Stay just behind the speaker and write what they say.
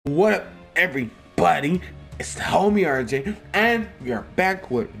What up, everybody? It's the homie RJ, and we are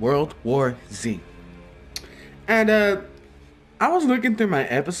back with World War Z. And I was looking through my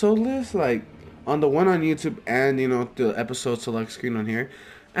episode list, like on the one on YouTube, and the episode select screen on here,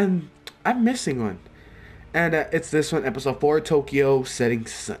 and I'm missing one. And it's this one, episode 4, Tokyo Setting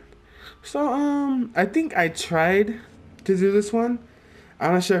Sun. So I think I tried to do this one.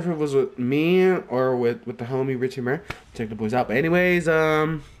 I'm not sure if it was with me or with the homie RJay. Check the boys out. But anyways,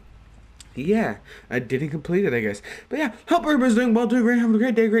 yeah, I didn't complete it, I guess. But yeah, hope everybody's doing well, doing great, having a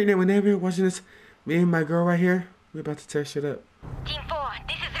great day, great night. Whenever you're watching this, me and my girl right here, we're about to tear shit up. Team 4,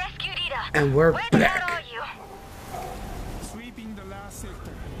 this is Rescue Leader. And we're Where the back. hell are you? Sweeping the last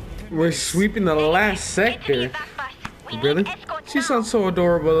sector. We're sweeping the last sector. Really? She sounds so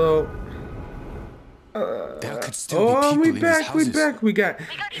adorable though. There could still be people we in these back, we houses. back. We got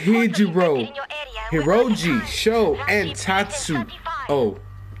Hijiro, Hiroji, Sho, and Tatsu. Oh,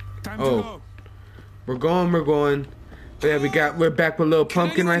 Time to go. we're going. But yeah, we're back with Little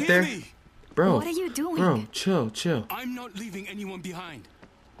Pumpkin right there. Bro, What are you doing? bro, chill. I'm not leaving anyone behind.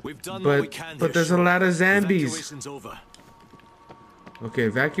 We've done what we can. But there's a lot of zombies. Evacuation's over. Okay,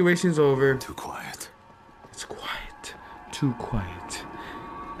 evacuation's over. Too quiet. It's quiet. Too quiet.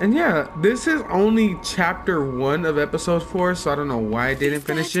 And yeah, this is only chapter 1 of episode 4, so I don't know why I didn't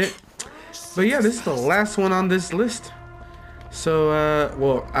finish it. But yeah, this is the last one on this list. So,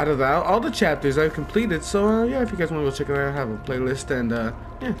 well, out of all the chapters I've completed, so yeah, if you guys want to go check it out, I have a playlist, and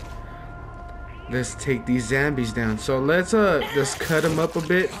yeah. Let's take these zombies down. So let's just cut them up a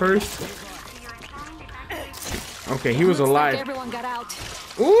bit first. Okay, he was alive. Everyone got out.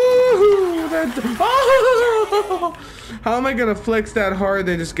 Ooh, that, oh! How am I gonna flex that hard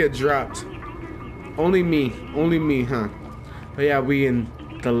and just get dropped? Only me, huh? But yeah, we in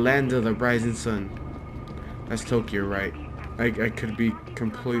the land of the rising sun. That's Tokyo, right? I could be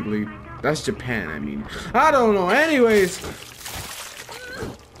completely, that's Japan, I mean. I don't know, anyways.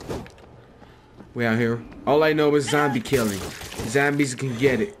 We out here. All I know is zombie killing. Zombies can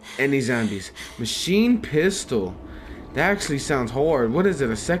get it. Any zombies. Machine pistol. That actually sounds hard. What is it,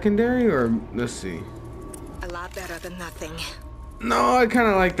 a secondary or, let's see. A lot better than nothing. No, I kind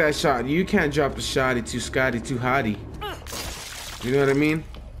of like that shot. You can't drop the shotty too scotty, too hotty. You know what I mean?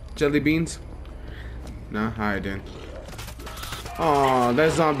 Jelly beans? Nah, alright then. Oh,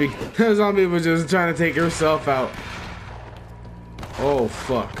 that zombie was just trying to take herself out. Oh,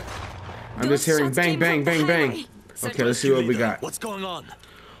 fuck. I'm just hearing bang, bang, bang, bang. Okay, let's see what we got. What's going on? Enemy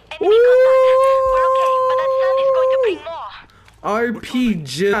contact. We're okay, but that sun is going to bring more.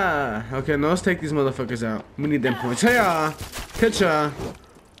 RPG. Okay, now let's take these motherfuckers out. We need them points. Hey-ya! Catcha!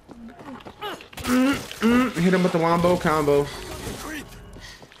 Hit him with the wombo combo.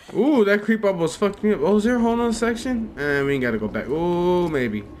 Ooh, that creep almost fucked me up. Oh, is there a whole nother section? We ain't gotta go back. Ooh,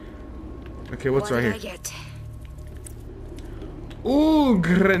 maybe. Okay, what's right here? Ooh,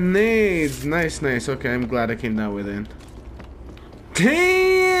 grenades. Nice. Okay, I'm glad I came down with it.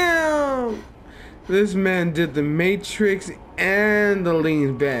 Damn! This man did the Matrix and the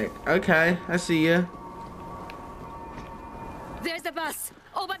lean back. Okay, I see ya. There's the bus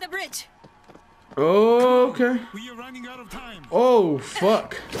over the bridge. Okay. We are running out of time. Oh,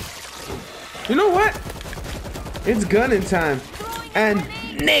 fuck. You know what? It's gunning time. And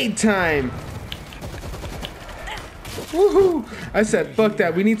nade time. Woohoo! I said, fuck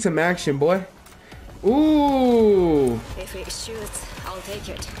that. We need some action, boy. Ooh. If it shoots, I'll take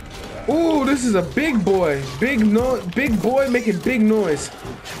it. Ooh, this is a big boy. Big boy making big noise.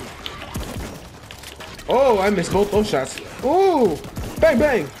 Oh, I missed both those shots. Ooh. Bang,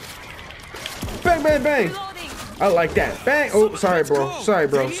 bang. Bang, bang, bang. I like that. Bang. Oh, sorry, bro.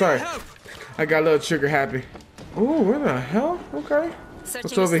 Sorry. I got a little trigger happy. Ooh, where the hell? Okay.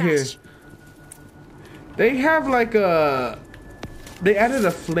 What's over here? They have like they added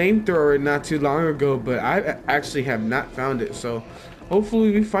a flamethrower not too long ago, but I actually have not found it, so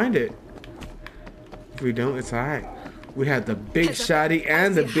hopefully we find it. If we don't, it's alright. We have the big shotty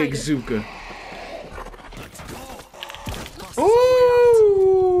and the big Zuka.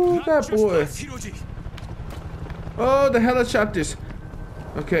 Ooh, that boy. Oh, the helicopters.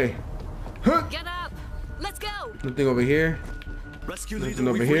 Okay. Huh. Get up. Let's go. Nothing over here. Rescue Nothing leader,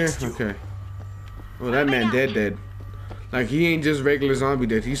 over we've here. reached you. Okay. Oh, that man dead. Like, he ain't just regular zombie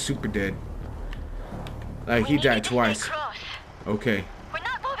dead. He's super dead. Like, he died twice. Okay. We're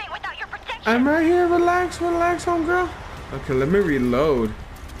not moving without your protection. I'm right here. Relax, homegirl. Okay, let me reload.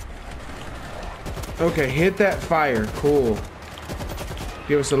 Okay, hit that fire. Cool.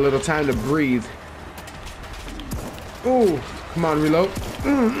 Give us a little time to breathe. Ooh, come on, reload.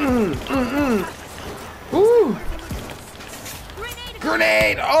 Ooh.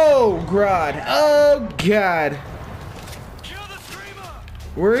 Grenade! Oh god! Oh god!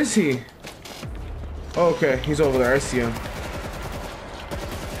 Where is he? Oh, okay, he's over there. I see him.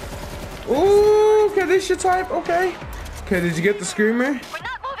 Ooh, okay, this shit type. Okay. Okay, did you get the screamer? We're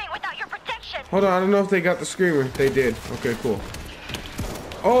not moving without your protection. Hold on, I don't know if they got the screamer. They did. Okay, cool.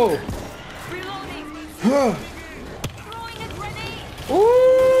 Oh. Reloading. Huh. Throwing a grenade.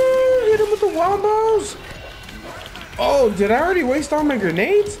 Ooh, hit him with the wombos. Oh, did I already waste all my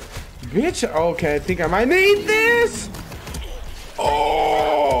grenades? Bitch. Okay, I think I might need this.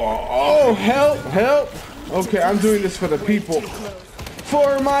 Oh, help, help. Okay, I'm doing this for the people.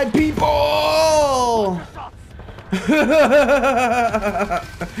 For my people.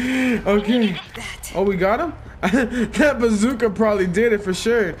 Okay. Oh, we got him? That bazooka probably did it for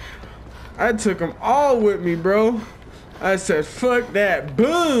sure. I took them all with me, bro. I said, fuck that.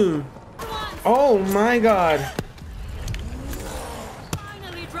 Boom. Oh my god.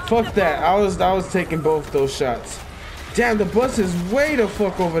 Fuck that. I was taking both those shots. Damn, the bus is way the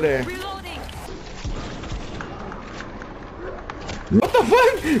fuck over there. What the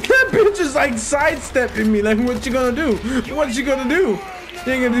fuck? That bitch is like sidestepping me. Like, what you gonna do? What you gonna do?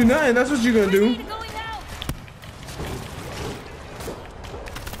 You ain't gonna do nothing. That's what you gonna do.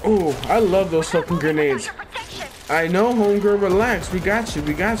 Oh, I love those fucking grenades. I know, homegirl. Relax. We got you.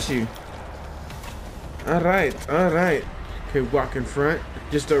 We got you. All right. All right. Okay, walk in front.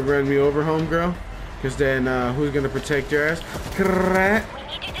 Just don't run me over, homegirl. Because then, who's gonna protect your ass? We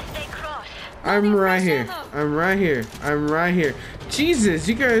need you to stay close. I'm right here. I'm right here. I'm right here. Jesus,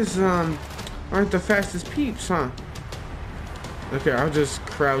 you guys aren't the fastest peeps, huh? Okay, I'll just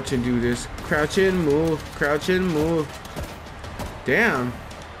crouch and do this. Crouch in, move. Crouch in, move. Damn.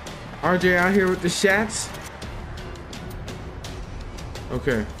 RJ out here with the shots.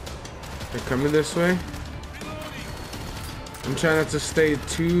 Okay. They're coming this way. I'm trying not to stay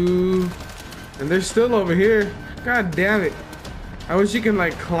too... And they're still over here. God damn it. I wish you can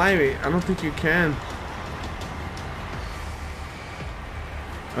like climb it. I don't think you can.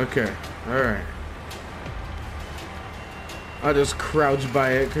 Okay. Alright. I'll just crouch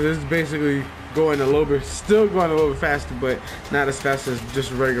by it because it's basically going a little bit, still going a little bit faster, but not as fast as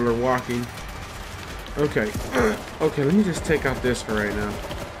just regular walking. Okay. Okay, let me just take out this for right now.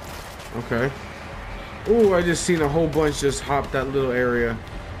 Okay. Oh, I just seen a whole bunch just hop that little area.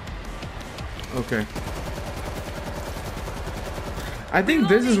 Okay. I think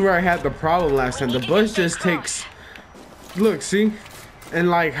this is where I had the problem last time. The bus just takes... Look, see? And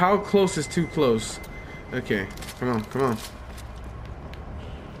like, how close is too close? Okay. Come on, come on.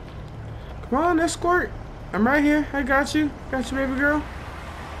 Come on, escort. I'm right here. I got you. Got you, baby girl.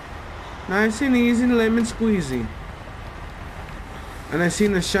 Nice and easy, lemon squeezy. And I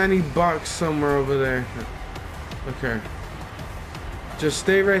seen a shiny box somewhere over there. Okay. Just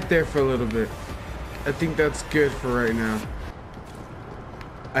stay right there for a little bit. I think that's good for right now.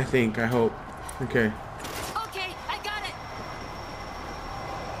 I think, I hope. Okay. Okay, I got it.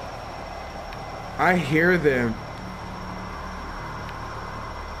 I hear them.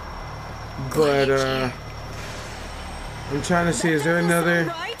 But, I'm trying to see, is there another...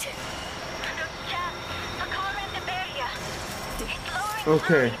 Right?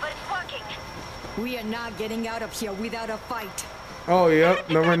 Okay. We are not getting out of here without a fight. Oh, yep.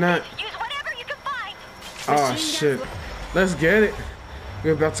 No, we're not. Use whatever you can find. Oh, shit. Let's get it.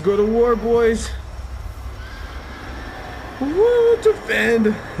 We're about to go to war, boys. Woo,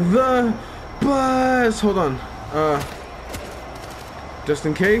 defend the bus. Hold on. Just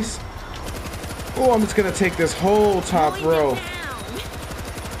in case. Oh, I'm just gonna take this whole top row.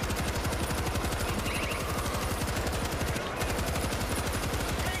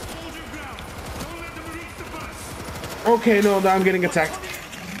 Okay, no, I'm getting attacked.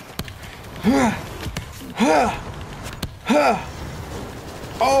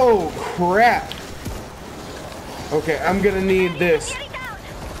 Oh, crap. Okay, I'm gonna need this.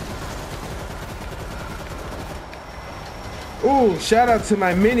 Ooh, shout out to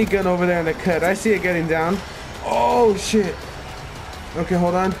my minigun over there in the cut. I see it getting down. Oh, shit. Okay,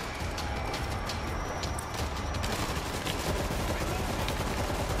 hold on.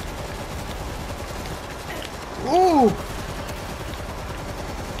 Ooh.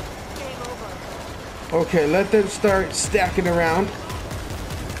 Okay, let them start stacking around.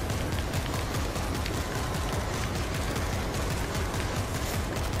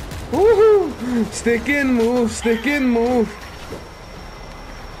 Woohoo! Stick in, move, stick in, move.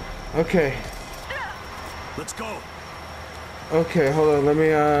 Okay. Let's go. Okay, hold on, let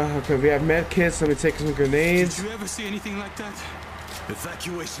me, okay, we have med kits, let me take some grenades. Did you ever see anything like that?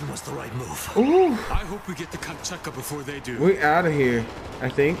 Evacuation was the right move. Ooh, I hope we get to Kamchatka before they do. we out of here, I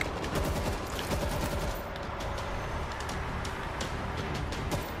think.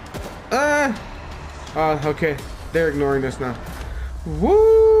 Okay. They're ignoring us now.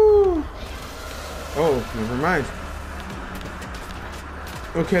 Woo! Oh, never mind.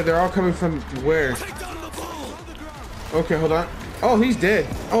 Okay, they're all coming from where? Take down the bull! Okay, hold on. Oh, he's dead.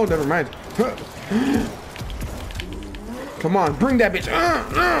 Oh, never mind. Come on, bring that bitch.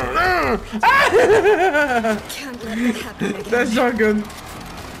 Can't let that happen again. That shotgun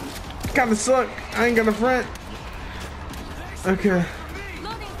kinda suck. I ain't gonna front. Okay.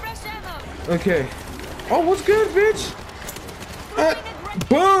 Loading fresh ammo. Okay. Oh, what's good, bitch?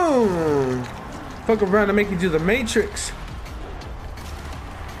 Boom! Fuck around and make you do the Matrix.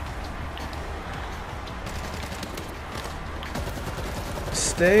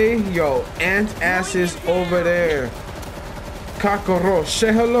 Stay your ant asses over there. Kakoro,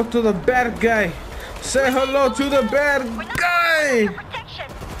 say hello to the bad guy. Say hello to the bad guy.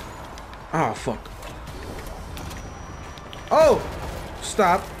 Oh, fuck. Oh!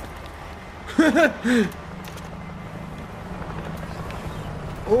 Stop.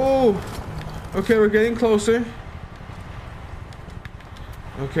 Oh! Okay, we're getting closer.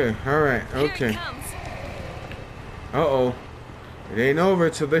 Okay, alright, okay. Uh-oh. It ain't over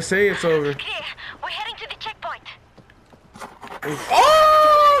till they say it's over. Clear. We're heading to the checkpoint.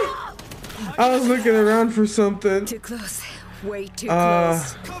 Oh! I was looking around for something. Too close. Way too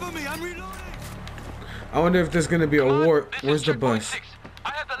close. Cover me, I'm reloading! I wonder if there's gonna be a war. Where's the bus?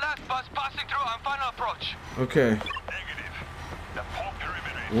 I have the last bus passing through on final approach. Okay. Negative. The whole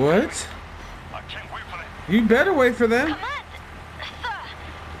perimeter is What? I can't wait for them. You better wait for them. Command! Sir,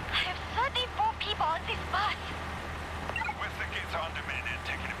 I have 34 people on this bus. West the gates are undermanned and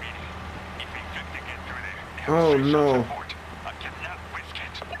taking a beating. If we get through there, they have Oh, straight no. support. I cannot risk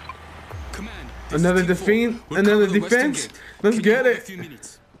it. Command. this Another is Team 4. defeat? We'll Another cover the western defense? gate. Let's Can you get hold it. a few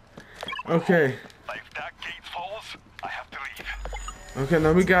minutes? Okay. If that gate falls, I have to leave. Okay,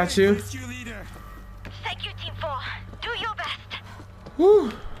 now we got you. It's your leader. Thank you, Team 4. Do your best.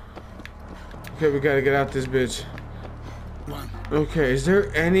 Whew. Okay, we gotta get out this bitch. Okay, is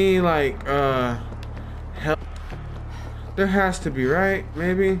there any like help? There has to be, right?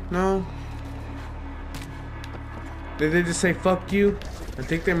 Maybe? No? Did they just say fuck you? I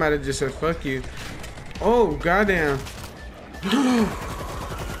think they might have just said fuck you. Oh, goddamn.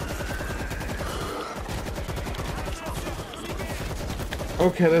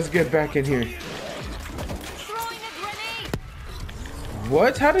 Okay, let's get back in here. Throwing a grenade.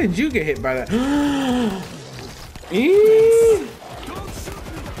 What? How did you get hit by that? Eee!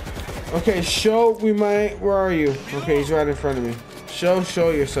 Okay, show we might. Where are you? Okay, he's right in front of me. Show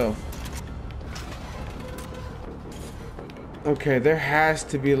yourself. Okay, there has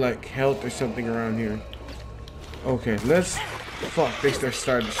to be like health or something around here. Okay, let's. Fuck, they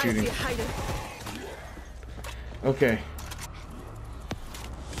started shooting. Okay.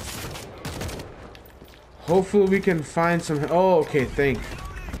 Hopefully we can find some. Oh, okay, thank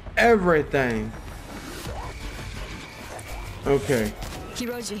everything. Okay.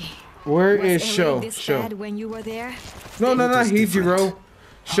 Hiroji. Where Was is everything Show? this Show. bad when you were there? No, It is Hijiro.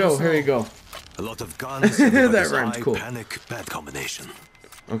 Show, here you go. A lot of guns. That rhymes cool. Panic, bad combination.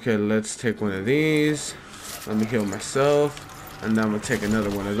 Okay, let's take one of these. Let me heal myself. And then I'm gonna take another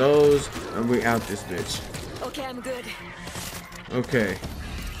one of those. And we out this bitch. Okay, I'm good. Okay.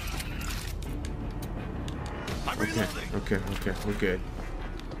 I'm reloading. Okay, we're good.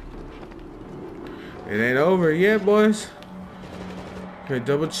 It ain't over yet, boys. Okay,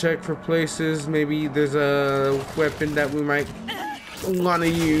 double check for places. Maybe there's a weapon that we might wanna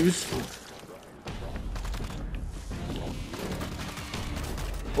use.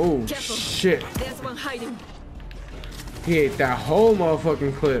 Oh, Careful. shit. There's one hiding. He ate that whole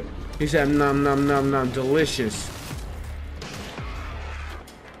motherfucking clip. He said, nom, nom, nom, nom, delicious.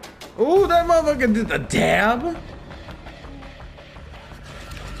 Oh, that motherfucker did the dab.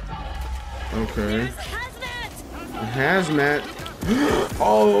 Okay. Hazmat.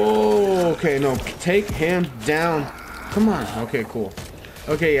 Oh, okay, no, take him down. Come on. Okay, cool.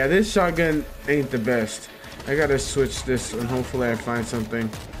 Okay, yeah, this shotgun ain't the best. I gotta switch this and hopefully I find something.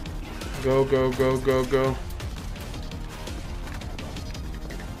 Go, go, go, go, go.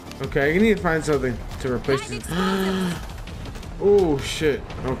 Okay, I need to find something to replace this. Oh, shit.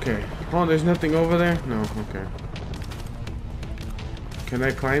 Okay. Oh, there's nothing over there? No, okay. Can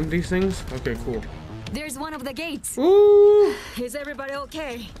I climb these things? Okay, cool. There's one of the gates. Ooh! Is everybody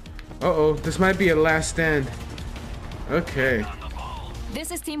okay? Uh-oh, this might be a last stand. Okay.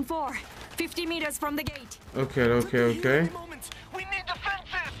 This is Team 4. 50 meters from the gate. Okay. Moment. We need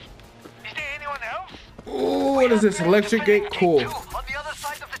Ooh, what is this? Electric gate? Cool. On the other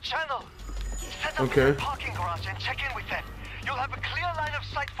side of the channel. Set up Okay. in the parking garage and check in with them. You'll have a clear line of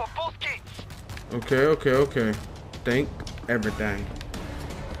sight for both gates. Okay. Thank everything.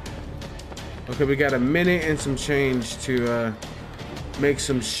 Okay, we got a minute and some change to make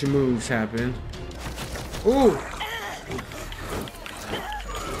some schmoves happen. Ooh.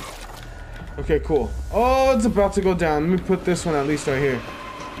 Okay, cool. Oh, it's about to go down. Let me put this one at least right here.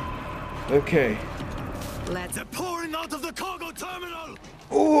 Okay. They're pouring out of the cargo terminal.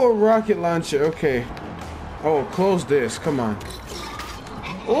 Ooh, a rocket launcher. Okay. Oh, close this. Come on.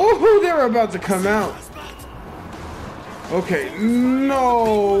 Ooh, they're about to come out. Okay.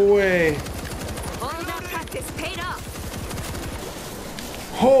 No way. All that practice paid off.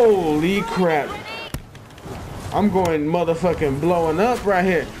 Holy crap. I'm going motherfucking blowing up right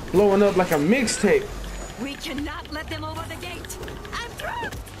here. Blowing up like a mixtape. We cannot let them over the gate. I'm through.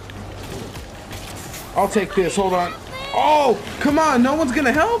 I'll take this. Hold on. Oh, come on. No one's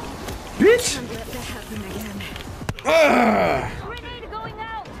gonna help? Bitch. Can't let that happen again. Ugh. Grenade going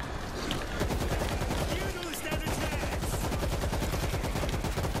out.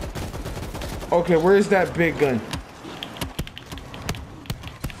 Okay, where's that big gun?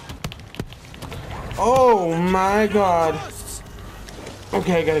 Oh my god.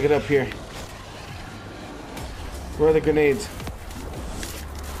 Okay, I gotta get up here. Where are the grenades?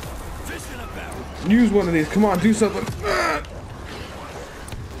 Use one of these. Come on, do something.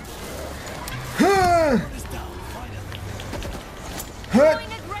 Hut!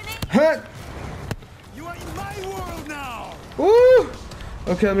 Hut! You are in my world now. Woo!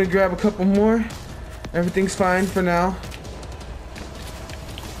 Okay, let me grab a couple more. Everything's fine for now.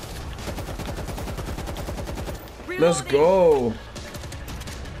 Let's go.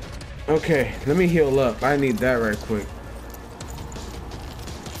 Okay, let me heal up. I need that right quick.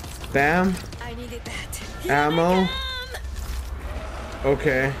 Bam. I needed that. Ammo.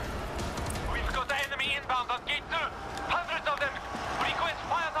 Okay. We've got the enemy inbound on gate 2. Hundreds of them. Request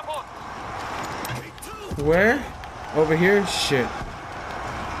fire support. Where? Over here? Shit.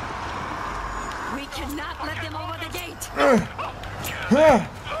 We cannot let them over the gate.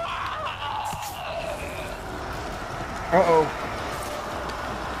 Uh-oh.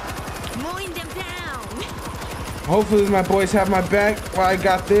 Mowing them down. Hopefully my boys have my back while I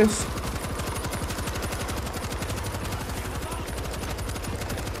got this.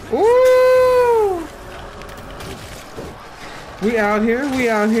 Ooh! We out here. We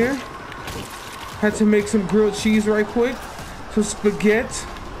out here. Had to make some grilled cheese right quick. Some spaghetti.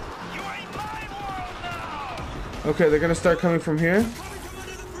 Okay, they're gonna start coming from here.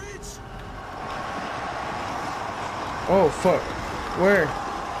 Oh, fuck. Where?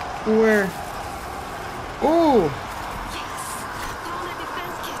 Where? Ooh! Found a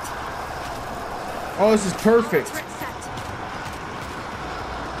defense kit. Oh, this is perfect. Turret set.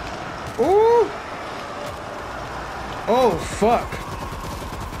 Ooh! Oh, fuck.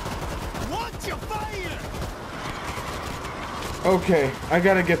 Watch your fire. Okay, I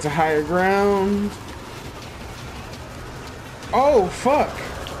gotta get to higher ground. Oh, fuck.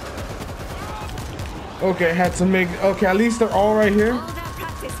 Okay, had to make... Okay, at least they're all right here. All that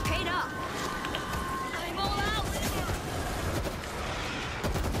practice paid off. I'm all out.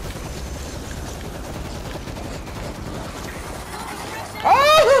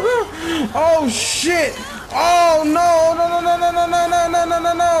 Oh! Oh, shit! Oh, no! No, no, no, no, no, no, no, no, no,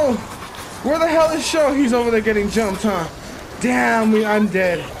 no, no! Where the hell is Show? He's over there getting jumped, huh? Damn, I'm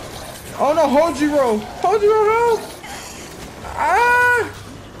dead. Oh, no, Hojiro! Hojiro, help! Ah!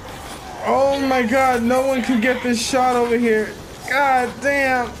 Oh my god, no one can get this shot over here. God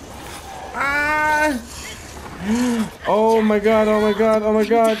damn. Ah! Oh my god, oh my god, oh my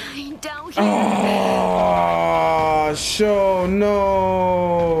god. Down here. Oh, Show,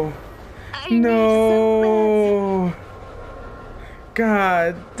 no. I need No.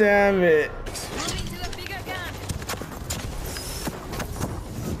 God damn it. some moving to a bigger gun.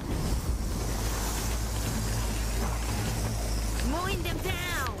 Mowing them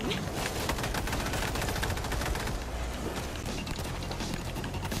down.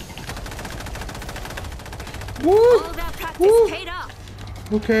 Woo! All that practice Woo! paid off.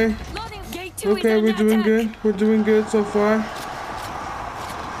 Okay. Loading gate 2 Okay, is we're under doing attack. good. We're doing good so far.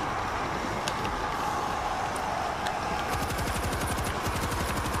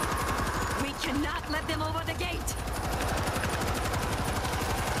 We cannot let them over the gate.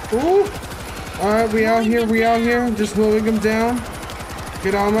 Ooh. Alright, we out here, we out here. Just mowing them down.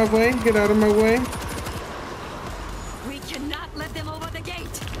 Get out of my way, get out of my way. We cannot let them over the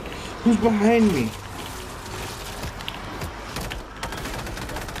gate. Who's behind me?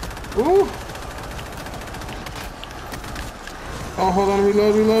 Ooh. Oh, hold on,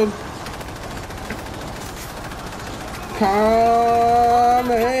 reload.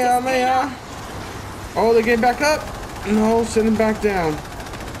 Kamehameha. Oh, they get back up. No, send them back down.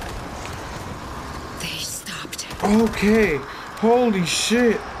 They stopped. Okay. Holy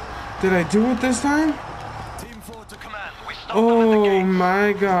shit. Did I do it this time? Team 4 to command. We stopped them at the Oh gate.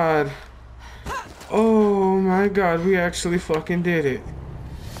 my god. Oh my god, we actually fucking did it.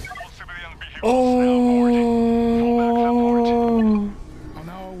 All civilian vehicles Oh. On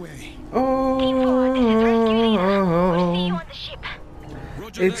our way. Oh.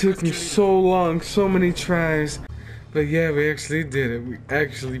 Roger It that, took me RJay. so long, so many tries. But yeah, we actually did it. We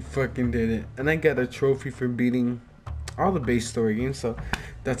actually fucking did it. And I got a trophy for beating all the base story games, so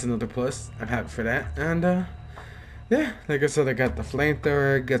that's another plus. I'm happy for that. And yeah, like I said, I got the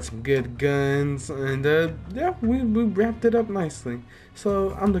flamethrower, got some good guns, and yeah, we wrapped it up nicely.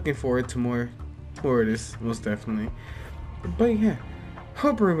 So I'm looking forward to more of this, most definitely. But yeah,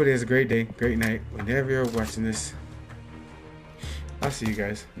 hope everybody has a great day, great night, whenever you're watching this. I'll see you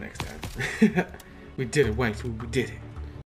guys next time. We did it, White. We did it.